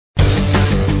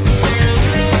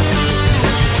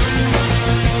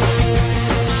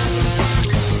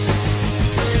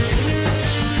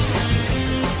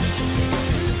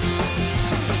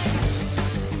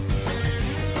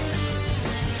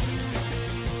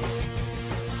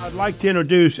I'd like to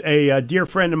introduce a dear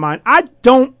friend of mine. I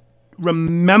don't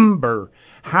remember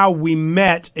how we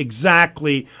met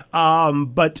exactly,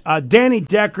 but Danny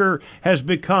Decker has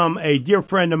become a dear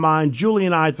friend of mine. Julie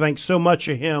and I think so much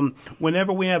of him.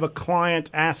 Whenever we have a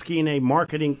client asking a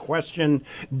marketing question,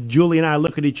 Julie and I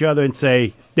look at each other and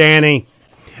say, Danny.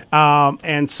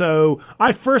 And so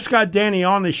I first got Danny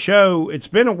on the show. It's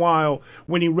been a while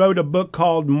when he wrote a book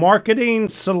called Marketing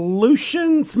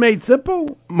Solutions Made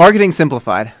Simple. Marketing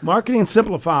Simplified. Marketing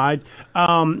Simplified.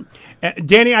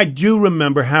 Danny, I do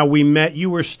remember how we met. You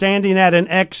were standing at an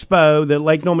expo, the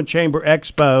Lake Norman Chamber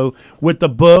Expo, with the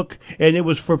book, and it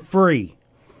was for free.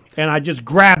 And I just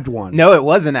grabbed one. No, it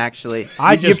wasn't actually.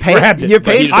 I just grabbed it. You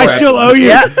paid. I still owe you.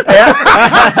 Yeah.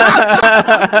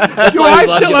 Do I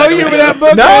still owe you for that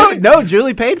book? No,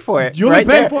 Julie paid for it. Julie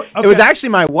paid for it? Okay. It was actually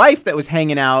my wife that was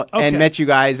hanging out and Okay. met you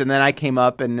guys, and then I came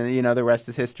up, and the rest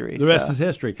is history. The rest is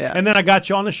history. Yeah. And then I got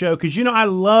you on the show because, I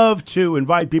love to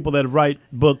invite people that write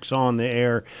books on the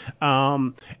air.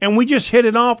 And we just hit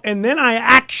it off. And then I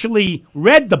actually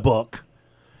read the book.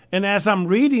 And as I'm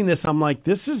reading this, I'm like,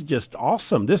 this is just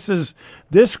awesome.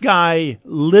 This guy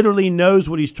literally knows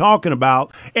what he's talking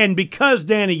about. And because,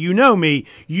 Danny, you know me,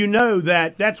 you know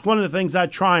that that's one of the things I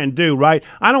try and do, right?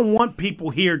 I don't want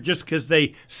people here just because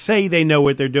they say they know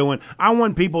what they're doing. I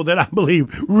want people that I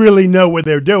believe really know what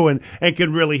they're doing and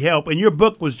can really help. And your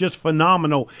book was just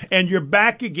phenomenal. And you're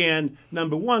back again,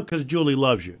 number one, because Julie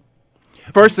loves you.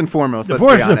 First and foremost, let's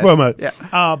First be and honest. foremost.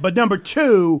 Yeah. But number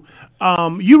two,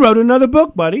 you wrote another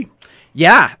book, buddy.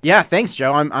 Yeah. Thanks,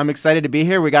 Joe. I'm excited to be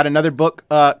here. We got another book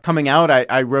coming out.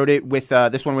 I wrote it with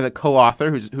this one with a co-author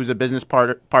who's a business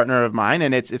partner of mine,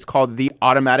 and it's called The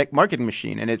Automatic Marketing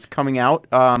Machine, and it's coming out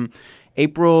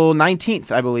April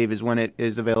 19th, I believe, is when it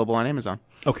is available on Amazon.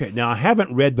 Okay. Now I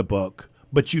haven't read the book,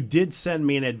 but you did send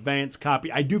me an advance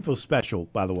copy. I do feel special,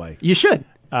 by the way. You should.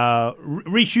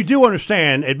 Reese, you do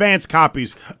understand advanced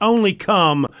copies only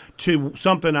come to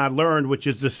something I learned, which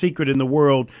is the secret in the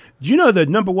world. Do you know the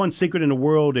number one secret in the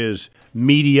world is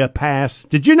Media Pass?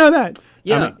 Did you know that?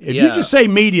 Yeah. If you just say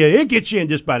media, it gets you in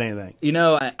just about anything.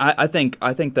 I think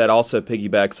that also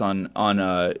piggybacks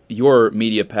on your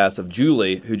media pass of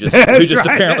Julie, who just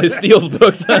apparently steals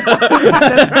books. That's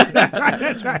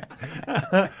right.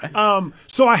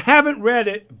 So I haven't read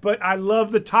it, but I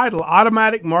love the title,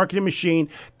 Automatic Marketing Machine,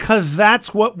 because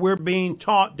that's what we're being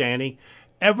taught, Danny.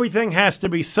 Everything has to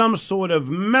be some sort of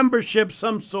membership,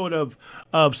 some sort of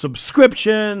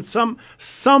subscription, some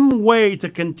way to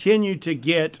continue to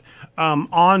get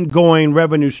ongoing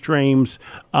revenue streams.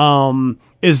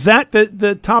 Is that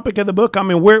the topic of the book? I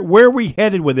mean, where are we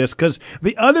headed with this? Because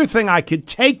the other thing I could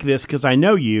take this, because I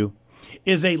know you,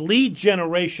 is a lead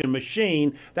generation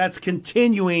machine that's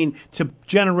continuing to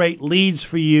generate leads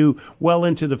for you well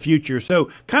into the future.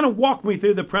 So kind of walk me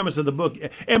through the premise of the book.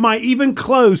 Am I even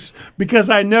close? Because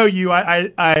I know you,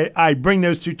 I bring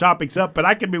those two topics up, but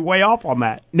I could be way off on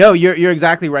that. No, you're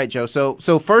exactly right, Joe. So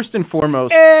first and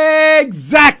foremost,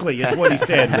 exactly is what he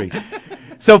said, Reese.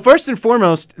 So first and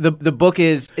foremost, the book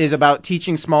is about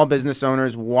teaching small business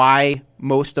owners why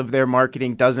most of their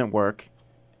marketing doesn't work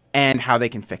and how they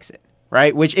can fix it.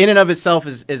 Right, which in and of itself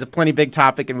is a plenty big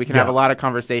topic, and we can have a lot of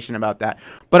conversation about that.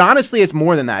 But honestly, it's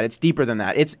more than that. It's deeper than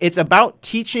that. It's about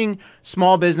teaching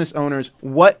small business owners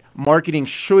what marketing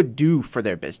should do for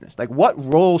their business. Like, what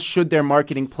role should their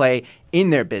marketing play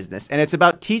in their business? And it's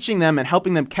about teaching them and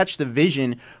helping them catch the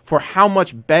vision for how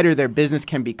much better their business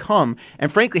can become, and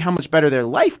frankly, how much better their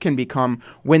life can become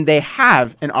when they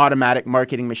have an automatic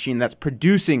marketing machine that's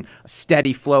producing a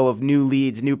steady flow of new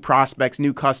leads, new prospects,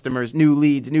 new customers, new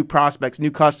leads, new prospects,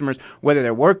 new customers, whether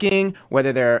they're working,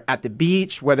 whether they're at the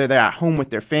beach, whether they're at home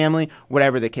with their family,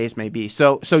 whatever the case may be.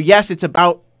 So yes, it's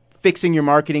about fixing your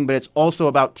marketing, but it's also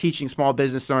about teaching small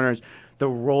business owners the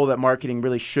role that marketing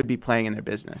really should be playing in their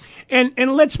business. And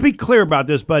let's be clear about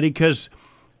this, buddy, because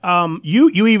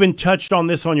you even touched on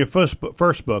this on your first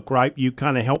book, right? You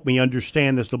kind of helped me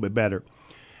understand this a little bit better.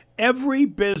 Every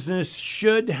business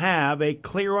should have a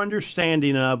clear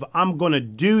understanding of, I'm going to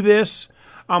do this,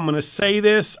 I'm going to say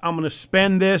this, I'm going to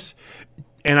spend this,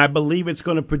 and I believe it's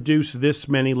going to produce this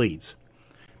many leads.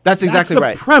 That's exactly right.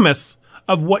 That's the premise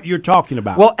of what you're talking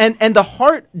about. Well, and the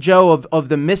heart, Joe, of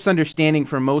the misunderstanding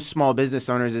for most small business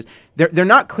owners is they're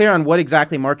not clear on what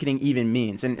exactly marketing even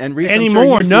means. And Reese,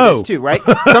 anymore, I'm sure you see this too, right?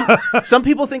 Some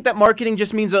people think that marketing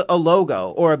just means a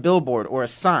logo or a billboard or a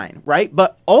sign, right?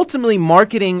 But ultimately,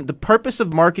 marketing, the purpose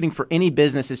of marketing for any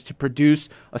business is to produce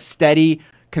a steady,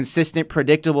 consistent,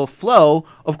 predictable flow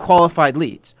of qualified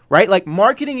leads, right? Like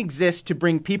marketing exists to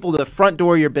bring people to the front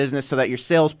door of your business so that your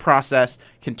sales process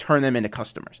can turn them into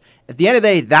customers. At the end of the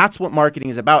day, that's what marketing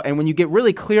is about. And when you get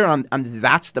really clear on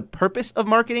that's the purpose of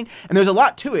marketing, and there's a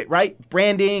lot to it, right?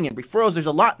 Branding and referrals, there's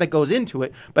a lot that goes into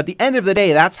it. But at the end of the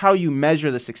day, that's how you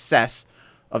measure the success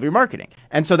of your marketing.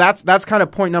 And so that's kind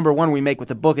of point number one we make with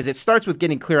the book is it starts with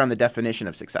getting clear on the definition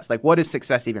of success. Like, what does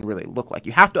success even really look like?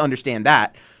 You have to understand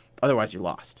that. Otherwise, you're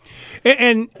lost.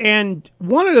 And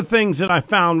one of the things that I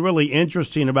found really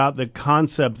interesting about the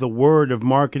concept, the word of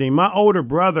marketing, my older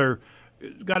brother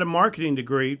got a marketing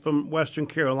degree from Western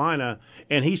Carolina,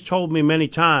 and he's told me many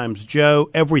times,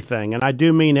 Joe, everything, and I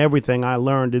do mean everything I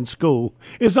learned in school,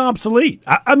 is obsolete.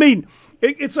 I mean,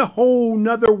 it's a whole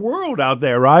nother world out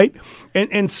there, right?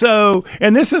 And so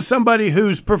this is somebody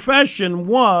whose profession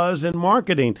was in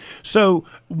marketing. So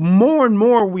more and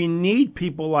more we need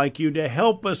people like you to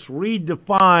help us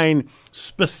redefine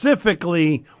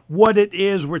specifically what it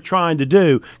is we're trying to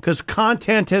do, because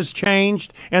content has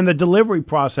changed and the delivery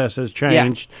process has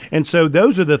changed. Yeah. And so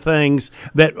those are the things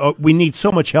that we need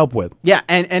so much help with. Yeah,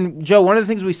 and Joe, one of the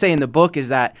things we say in the book is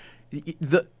that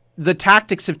the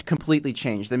tactics have completely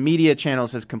changed. The media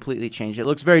channels have completely changed. It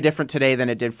looks very different today than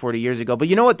it did 40 years ago. But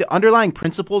you know what? The underlying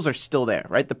principles are still there,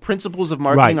 right? The principles of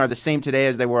marketing are the same today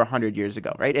as they were 100 years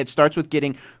ago, right? It starts with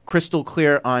getting crystal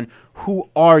clear on who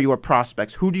are your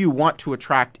prospects? Who do you want to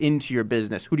attract into your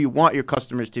business? Who do you want your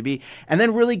customers to be? And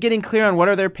then really getting clear on what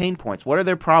are their pain points? What are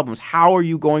their problems? How are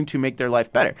you going to make their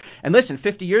life better? And listen,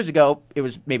 50 years ago, it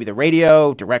was maybe the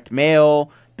radio, direct mail,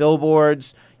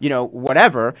 billboards,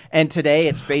 whatever. And today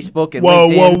it's Facebook and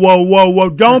LinkedIn. Whoa.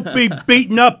 Don't be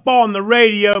beating up on the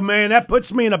radio, man. That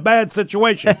puts me in a bad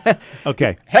situation.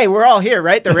 Okay. Hey, we're all here,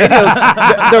 right? The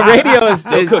radio is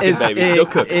still cooking, baby. Still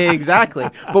cooking. Exactly.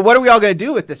 But what are we all going to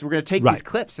do with this? We're going to take these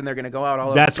clips and they're going to go out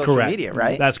all over social media,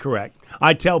 right? That's correct.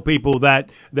 I tell people that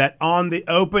on the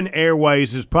open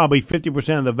airways is probably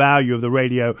 50% of the value of the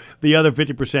radio. The other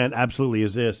 50% absolutely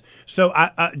is this. So,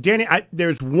 Danny,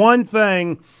 there's one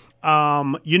thing.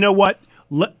 You know what?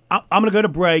 I'm going to go to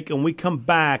break, and we come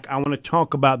back. I want to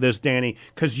talk about this, Danny,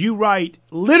 because you write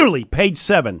literally page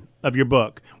 7 of your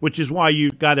book, which is why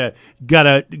you got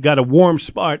a warm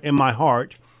spot in my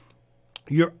heart.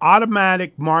 Your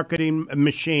automatic marketing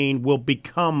machine will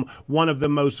become one of the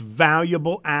most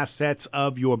valuable assets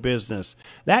of your business.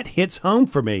 That hits home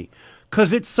for me,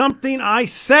 because it's something I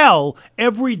sell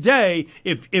every day.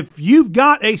 If you've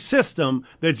got a system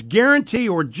that's guaranteed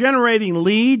or generating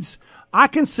leads, I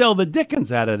can sell the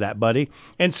dickens out of that, buddy.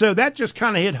 And so that just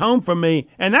kind of hit home for me,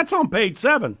 and that's on page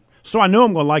 7. So I know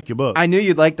I'm going to like your book. I knew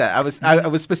you'd like that. I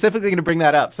was specifically going to bring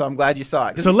that up, so I'm glad you saw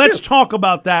it. So let's talk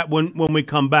about that when we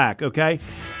come back, okay?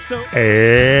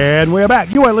 And we're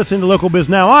back. You are listening to Local Biz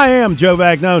Now. I am Joe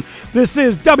Vagnone. This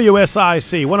is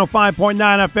WSIC 105.9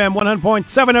 FM,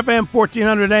 100.7 FM,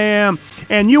 1400 AM.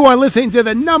 And you are listening to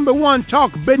the #1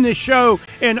 talk business show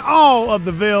in all of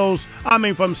the villes. I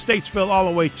mean, from Statesville all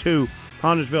the way to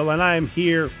Huntersville. And I am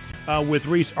here with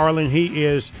Reese Arlen. He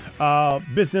is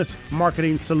Business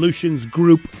Marketing Solutions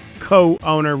Group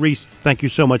co-owner. Reese, thank you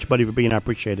so much, buddy, for being here. I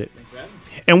appreciate it.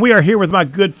 And we are here with my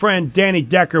good friend Danny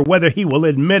Decker, whether he will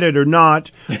admit it or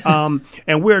not.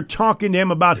 And we're talking to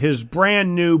him about his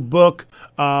brand new book,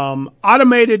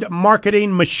 Automated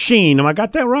Marketing Machine. Am I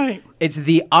got that right? It's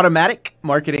the Automatic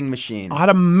Marketing Machine.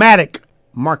 Automatic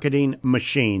Marketing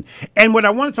Machine. And what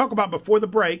I want to talk about before the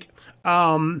break,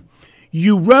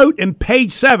 you wrote in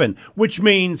page 7, which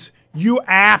means you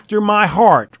after my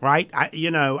heart, right? I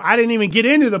didn't even get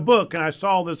into the book, and I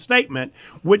saw the statement,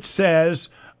 which says,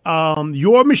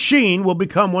 your machine will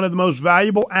become one of the most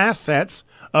valuable assets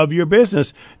of your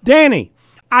business. Danny,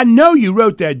 I know you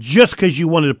wrote that just because you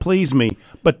wanted to please me,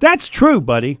 but that's true,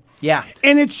 buddy. Yeah.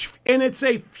 And it's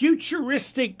a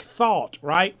futuristic thought,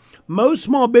 right? Most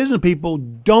small business people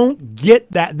don't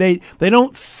get that. They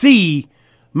don't see,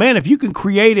 man, if you can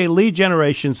create a lead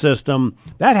generation system,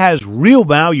 that has real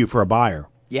value for a buyer.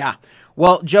 Yeah.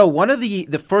 Well, Joe, one of the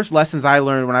first lessons I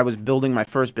learned when I was building my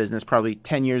first business probably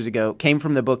 10 years ago came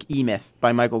from the book E-Myth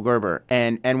by Michael Gerber.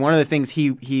 And one of the things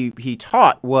he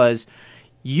taught was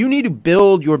you need to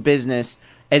build your business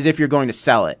as if you're going to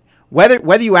sell it.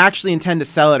 Whether you actually intend to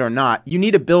sell it or not, you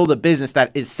need to build a business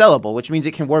that is sellable, which means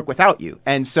it can work without you.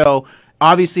 And so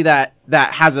obviously that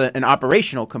has an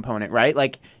operational component, right?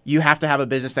 Like you have to have a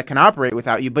business that can operate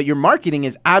without you, but your marketing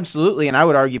is absolutely, and I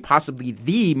would argue possibly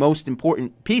the most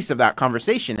important piece of that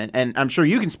conversation. And I'm sure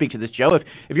you can speak to this, Joe.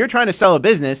 If you're trying to sell a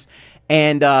business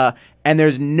and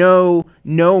there's no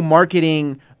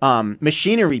marketing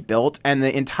machinery built and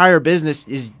the entire business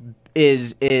is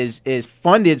is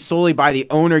funded solely by the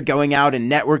owner going out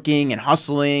and networking and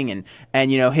hustling,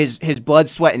 and his blood,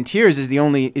 sweat, and tears is the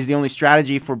only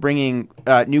strategy for bringing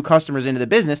new customers into the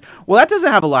business. Well, that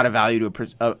doesn't have a lot of value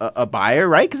to a buyer,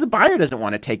 right? Because the buyer doesn't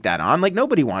want to take that on. Like,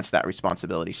 nobody wants that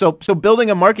responsibility. So building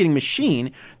a marketing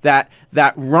machine that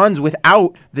runs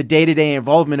without the day-to-day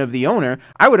involvement of the owner,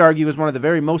 I would argue, is one of the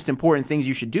very most important things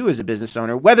you should do as a business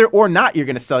owner, whether or not you're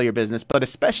going to sell your business, but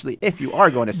especially if you are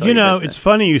going to sell your business. It's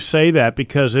funny you say that,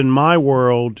 because in my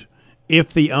world,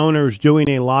 if the owner's doing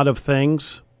a lot of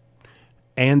things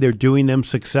and they're doing them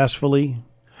successfully,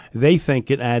 they think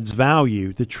it adds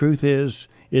value. The truth is,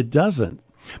 it doesn't.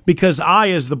 Because I,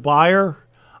 as the buyer,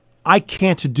 I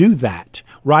can't do that,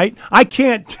 right? I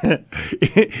can't.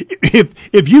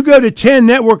 If you go to 10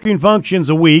 networking functions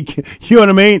a week, you know what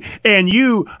I mean, and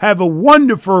you have a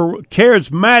wonderful,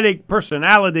 charismatic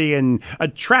personality and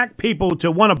attract people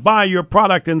to want to buy your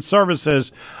product and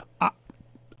services,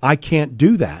 I can't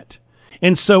do that.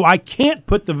 And so I can't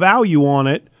put the value on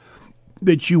it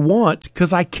that you want,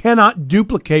 because I cannot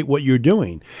duplicate what you're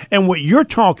doing. And what you're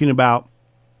talking about,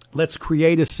 let's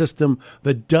create a system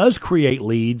that does create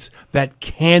leads that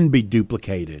can be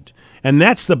duplicated. And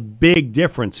that's the big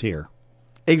difference here.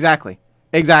 Exactly.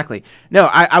 No,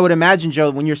 I would imagine, Joe,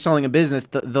 when you're selling a business,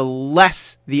 the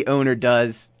less the owner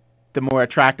does, the more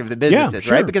attractive the business is,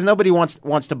 sure. right? Because nobody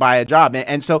wants to buy a job.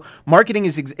 And so marketing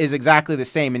is exactly the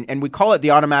same. And we call it the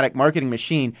automatic marketing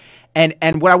machine.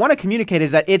 And what I want to communicate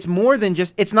is that it's more than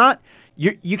just, it's not,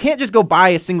 you can't just go buy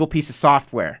a single piece of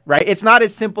software, right? It's not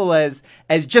as simple as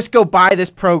just go buy this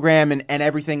program and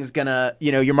everything's gonna,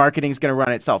 your marketing's gonna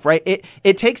run itself, right?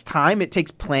 It takes time, it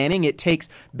takes planning, it takes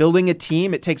building a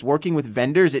team, it takes working with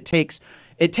vendors,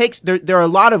 there are a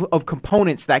lot of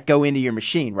components that go into your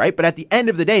machine, right? But at the end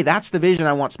of the day, that's the vision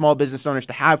I want small business owners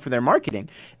to have for their marketing.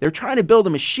 They're trying to build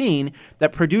a machine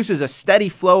that produces a steady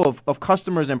flow of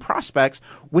customers and prospects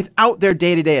without their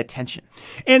day-to-day attention.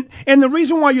 And the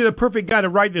reason why you're the perfect guy to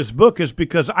write this book is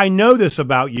because I know this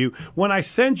about you. When I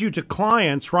send you to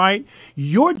clients, right,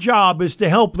 your job is to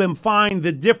help them find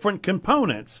the different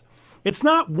components. It's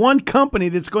not one company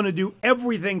that's going to do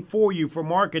everything for you for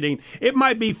marketing. It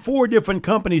might be 4 different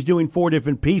companies doing 4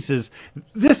 different pieces.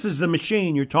 This is the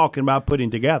machine you're talking about putting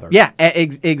together. Yeah,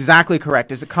 exactly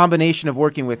correct. It's a combination of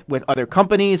working with other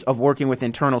companies, of working with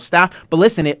internal staff. But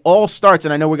listen, it all starts,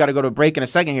 and I know we got to go to a break in a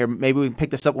second here. Maybe we can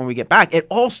pick this up when we get back. It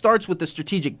all starts with the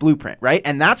strategic blueprint, right?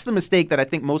 And that's the mistake that I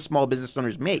think most small business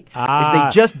owners make, is they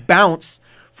just bounce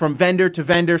from vendor to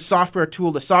vendor, software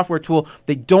tool to software tool.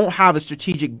 They don't have a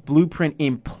strategic blueprint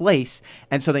in place,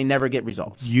 and so they never get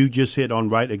results. You just hit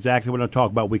on exactly what I'm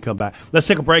talking about. We come back. Let's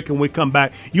take a break, and we come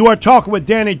back. You are talking with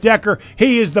Danny Decker.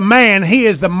 He is the man. He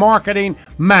is the marketing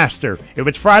master. If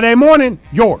it's Friday morning,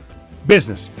 your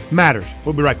business matters.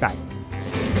 We'll be right back.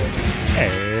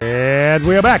 And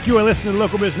we are back. You are listening to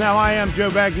Local Biz Now. I am Joe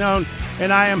Bagnone,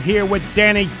 and I am here with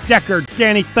Danny Decker.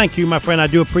 Danny, thank you, my friend. I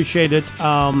do appreciate it.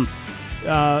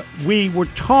 We were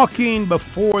talking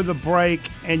before the break,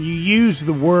 and you used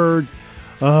the word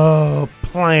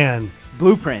plan.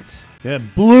 Blueprint. Yeah,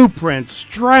 blueprint,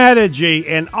 strategy,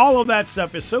 and all of that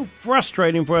stuff is so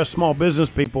frustrating for us small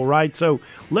business people, right? So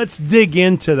let's dig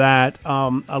into that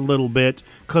a little bit,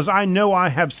 because I know I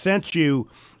have sent you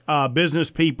business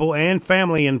people and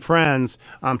family and friends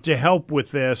to help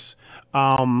with this,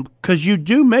 because you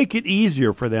do make it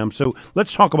easier for them. So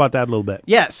let's talk about that a little bit.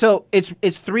 Yeah, so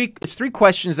it's three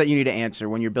questions that you need to answer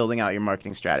when you're building out your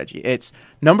marketing strategy. It's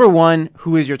number one,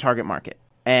 who is your target market?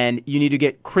 And you need to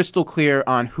get crystal clear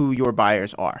on who your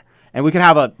buyers are. And we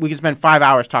can spend 5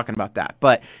 hours talking about that.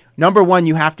 But number one,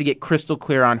 you have to get crystal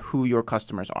clear on who your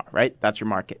customers are, right? That's your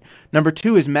market. Number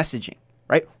two is messaging,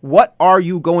 right? What are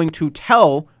you going to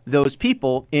tell those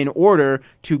people in order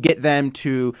to get them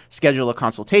to schedule a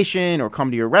consultation or come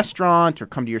to your restaurant or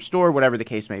come to your store, whatever the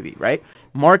case may be, right?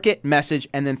 Market, message,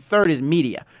 and then third is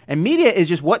media. And media is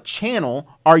just what channel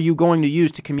are you going to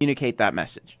use to communicate that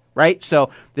message, right? So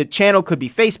the channel could be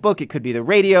Facebook, it could be the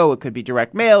radio, it could be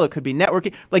direct mail, it could be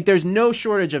networking. Like, there's no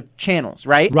shortage of channels,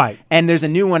 right? Right. And there's a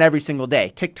new one every single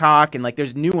day. TikTok, and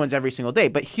there's new ones every single day.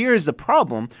 But here's the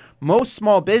problem. Most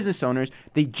small business owners,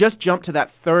 they just jump to that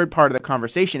third part of the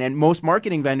conversation. And most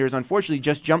marketing vendors, unfortunately,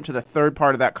 just jump to the third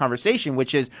part of that conversation,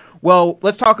 which is, well,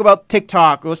 let's talk about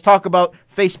TikTok, or let's talk about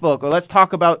Facebook, or let's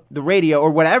talk about the radio,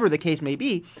 or whatever the case may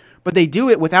be. But they do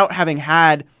it without having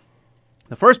had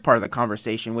the first part of the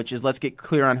conversation, which is let's get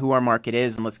clear on who our market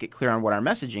is and let's get clear on what our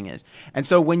messaging is. And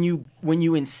so when you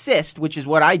insist, which is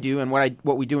what I do and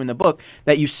what we do in the book,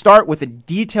 that you start with a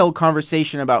detailed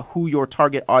conversation about who your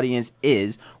target audience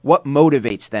is, what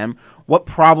motivates them, what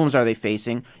problems are they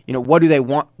facing, what do they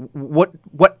want,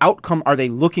 what outcome are they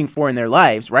looking for in their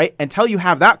lives, right? Until you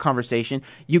have that conversation,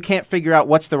 you can't figure out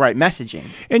what's the right messaging.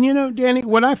 And Danny,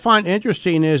 what I find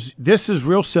interesting is this is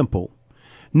real simple.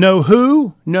 Know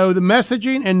who, know the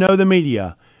messaging, and know the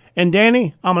media. And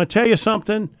Danny, I'm going to tell you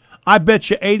something. I bet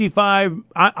you 85,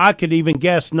 I could even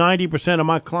guess 90% of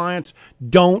my clients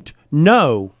don't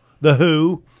know the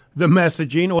who, the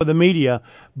messaging, or the media,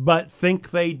 but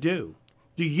think they do.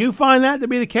 Do you find that to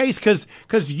be the case?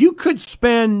 Because you could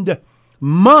spend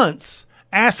months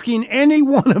asking any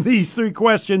one of these three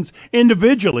questions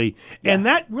individually, and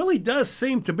that really does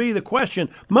seem to be the question.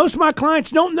 Most of my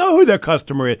clients don't know who their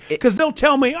customer is because they'll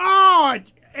tell me,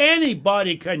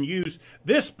 anybody can use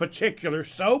this particular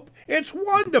soap. It's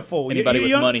wonderful. Anybody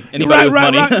with money. Anybody with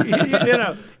money.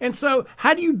 Right. And so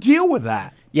how do you deal with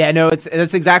that? Yeah, no,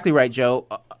 that's exactly right, Joe.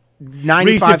 95,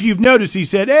 Reese, if you've noticed, he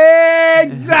said,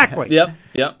 exactly.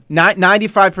 Yep.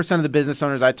 95% of the business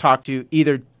owners I talk to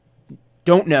either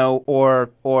don't know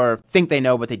or think they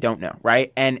know, but they don't know,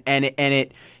 right? And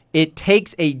it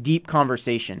takes a deep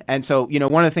conversation. And so,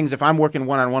 one of the things, if I'm working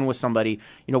one-on-one with somebody,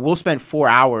 we'll spend 4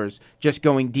 hours just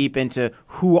going deep into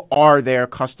who are their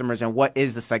customers and what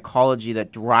is the psychology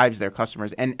that drives their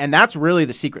customers. And that's really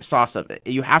the secret sauce of it.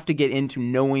 You have to get into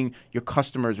knowing your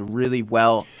customers really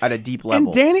well at a deep level.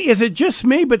 And Danny, is it just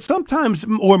me? But sometimes,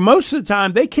 or most of the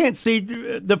time, they can't see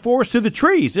the forest through the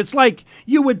trees. It's like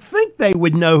you would think they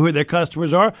would know who their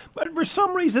customers are, but for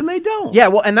some reason they don't. Yeah,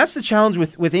 well, and that's the challenge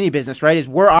with any business, right? Is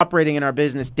we're operating in our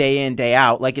business day in, day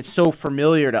out. Like, it's so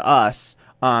familiar to us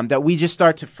that we just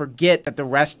start to forget that the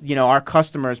rest, our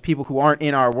customers, people who aren't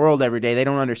in our world every day, they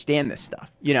don't understand this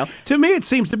stuff, To me, it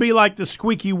seems to be like the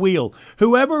squeaky wheel.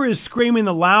 Whoever is screaming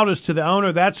the loudest to the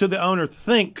owner, that's who the owner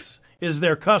thinks is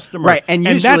their customer. Right, and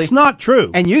that's not true.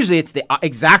 And usually it's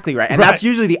exactly right. And that's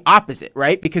usually the opposite,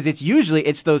 right? Because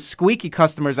it's those squeaky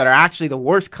customers that are actually the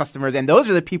worst customers, and those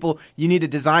are the people you need to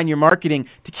design your marketing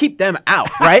to keep them out,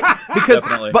 right? Because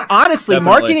but honestly,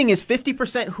 marketing is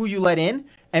 50% who you let in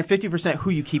and 50% who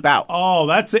you keep out. Oh,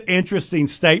 that's an interesting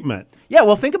statement. Yeah,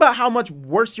 well, think about how much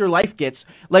worse your life gets.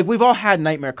 Like, we've all had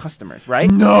nightmare customers, right?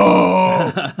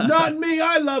 No, not me.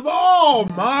 I love all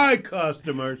my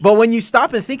customers. But when you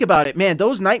stop and think about it, man,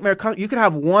 those nightmare you could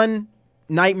have one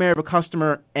nightmare of a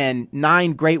customer and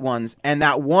 9 great ones, and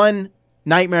that one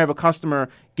nightmare of a customer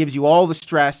gives you all the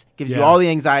stress, gives you all the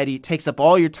anxiety, takes up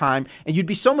all your time, and you'd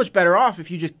be so much better off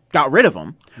if you just got rid of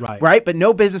them, right? But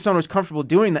no business owner is comfortable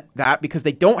doing that because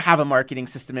they don't have a marketing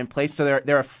system in place, so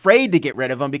they're afraid to get rid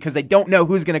of them because they don't know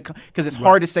who's going to, because it's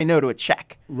hard to say no to a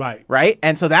check, right?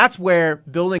 And so that's where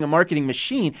building a marketing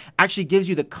machine actually gives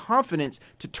you the confidence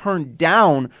to turn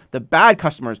down the bad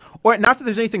customers, or not that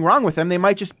there's anything wrong with them, they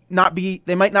might not be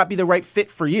the right fit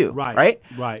for you, right?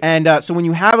 And so when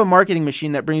you have a marketing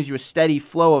machine that brings you a steady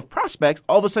flow of prospects,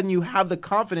 all of a sudden you have the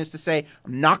confidence to say,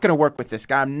 I'm not going to work with this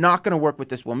guy, I'm not going to work with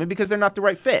this woman because they're not the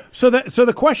right fit. So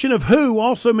the question of who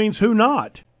also means who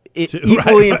not.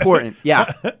 Equally important.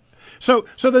 Yeah. So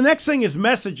the next thing is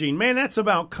messaging. Man, that's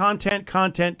about content.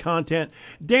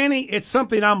 Danny, it's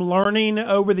something I'm learning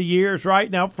over the years, right?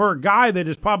 Now, for a guy that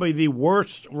is probably the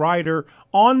worst writer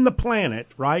on the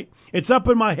planet, right? It's up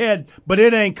in my head, but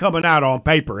it ain't coming out on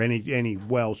paper any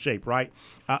well shape, right?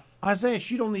 Isaiah,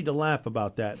 you don't need to laugh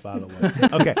about that, by the way.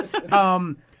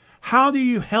 Okay. How do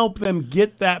you help them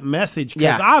get that message?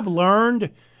 Because I've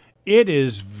learned it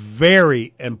is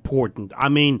very important. I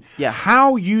mean,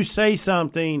 how you say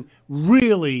something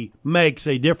really makes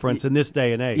a difference in this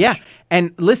day and age. Yeah.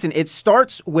 And listen, it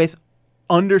starts with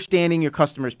understanding your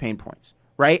customers' pain points,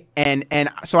 right? And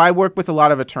so I work with a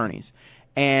lot of attorneys.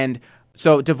 And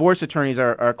so divorce attorneys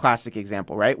are a classic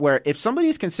example, right? Where if somebody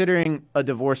is considering a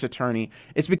divorce attorney,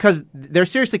 it's because they're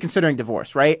seriously considering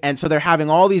divorce, right? And so they're having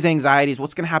all these anxieties.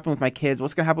 What's going to happen with my kids?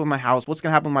 What's going to happen with my house? What's going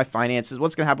to happen with my finances?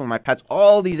 What's going to happen with my pets?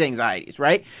 All these anxieties,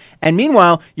 right? And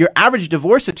meanwhile, your average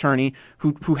divorce attorney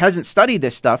who hasn't studied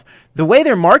this stuff, the way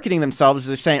they're marketing themselves is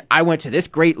they're saying, I went to this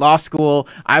great law school.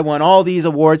 I won all these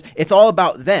awards. It's all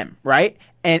about them, right?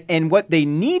 And what they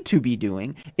need to be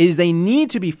doing is they need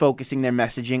to be focusing their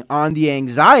messaging on the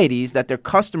anxieties that their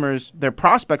customers, their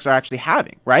prospects are actually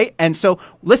having, right? And so,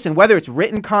 listen, whether it's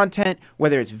written content,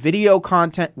 whether it's video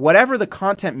content, whatever the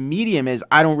content medium is,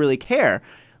 I don't really care.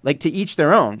 Like, to each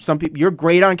their own. Some people, you're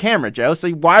great on camera, Joe.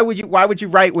 So why would you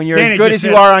write when you're as good as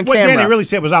you are on camera? What Danny really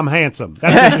said was, I'm handsome.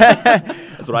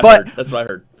 That's what I heard. That's what I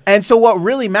heard. And so what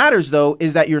really matters, though,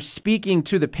 is that you're speaking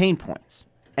to the pain points.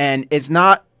 And it's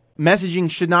not, messaging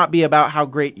should not be about how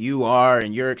great you are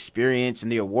and your experience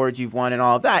and the awards you've won and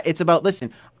all of that. It's about,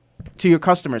 listen, to your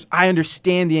customers, I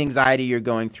understand the anxiety you're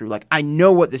going through. Like, I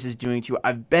know what this is doing to you.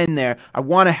 I've been there. I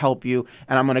want to help you,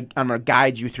 and I'm gonna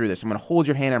guide you through this. I'm gonna hold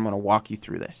your hand, and I'm gonna walk you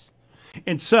through this.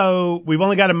 And so we've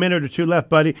only got a minute or two left,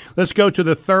 buddy. Let's go to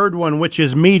the third one, which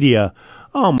is media.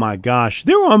 Oh, my gosh.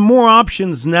 There are more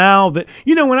options now. That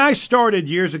when I started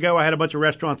years ago, I had a bunch of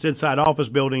restaurants inside office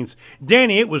buildings.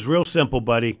 Danny, it was real simple,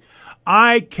 buddy.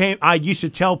 I used to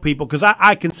tell people, because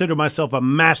I consider myself a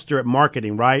master at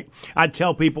marketing, right? I'd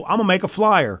tell people, I'm going to make a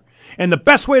flyer. And the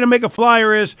best way to make a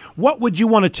flyer is, what would you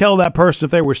want to tell that person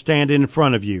if they were standing in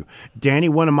front of you? Danny,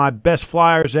 one of my best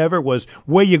flyers ever was,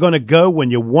 where you going to go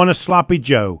when you want a sloppy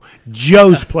Joe?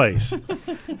 Joe's Place.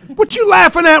 What you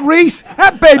laughing at, Reese?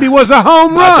 That baby was a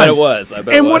home run. I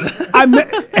bet it was.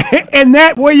 And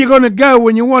that where you going to go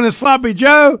when you want a sloppy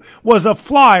Joe was a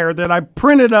flyer that I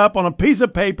printed up on a piece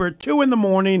of paper at 2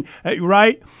 a.m,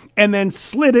 right? And then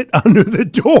slid it under the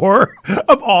door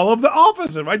of all of the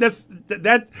offices, right?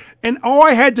 And all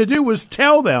I had to do was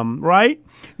tell them, right?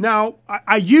 Now,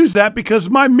 I use that because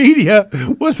my media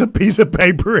was a piece of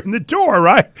paper in the door,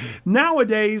 right?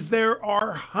 Nowadays, there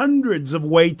are hundreds of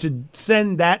ways to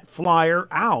send that flyer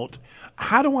out.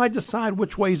 How do I decide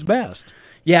which way's best?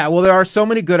 Yeah, well, there are so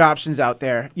many good options out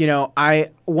there.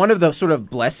 One of the sort of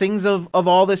blessings of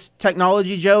all this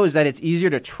technology, Joe, is that it's easier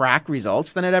to track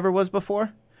results than it ever was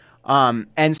before.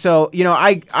 And so,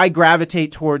 I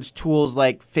gravitate towards tools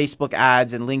like Facebook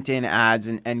ads and LinkedIn ads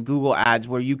and Google ads,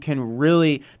 where you can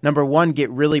really, number one,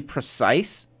 get really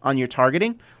precise on your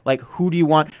targeting. Like, who do you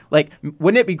want? Like,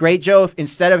 wouldn't it be great, Joe, if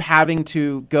instead of having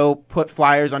to go put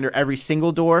flyers under every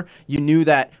single door, you knew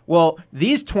that, well,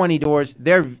 these 20 doors,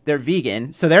 they're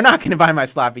vegan, so they're not going to buy my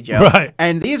sloppy Joe. Right.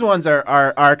 And these ones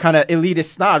are kind of elitist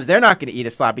snobs. They're not going to eat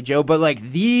a sloppy Joe, but like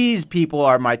these people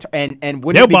are my and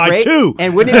wouldn't They'll it be buy great? two.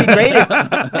 And wouldn't it be great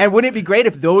wouldn't it be great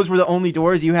if those were the only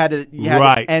doors you had to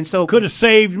right. And so could have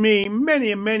saved me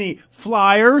many and many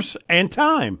flyers and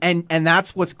time. And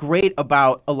that's what's great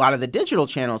about a lot of the digital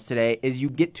channels today is you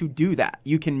get to do that.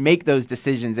 You can make those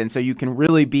decisions, and so you can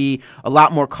really be a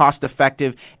lot more cost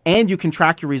effective, and you can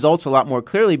track your results a lot more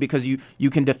clearly because you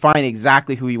can define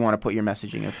exactly who you want to put your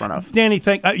messaging in front of. Danny,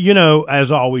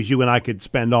 as always, you and I could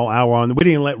spend all hour on. We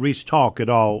didn't let Reese talk at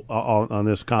all on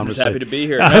this conversation. I'm just happy to be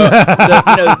here. No,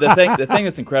 the thing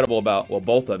that's incredible about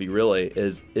both of you really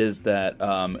is that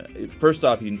first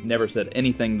off, you never said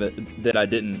anything that I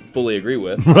didn't fully agree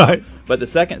with. Right. But the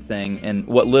second thing, and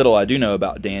what little I do know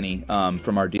about Danny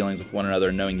from our dealings with one another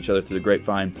and knowing each other through the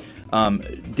grapevine,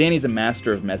 Danny's a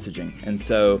master of messaging, and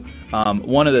so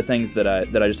one of the things that I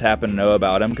just happen to know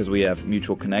about him because we have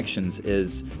mutual connections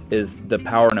is the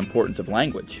power and importance of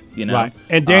language. Right.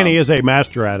 And Danny is a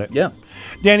master at it. Yeah.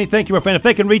 Danny, thank you, my friend. If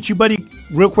they can reach you, buddy,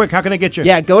 real quick, how can I get you?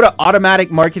 Yeah, go to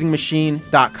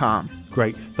automaticmarketingmachine.com.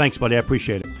 Great. Thanks, buddy. I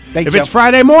appreciate it. Thanks, If Joe. it's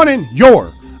Friday morning,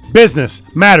 your business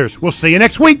matters. We'll see you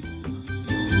next week.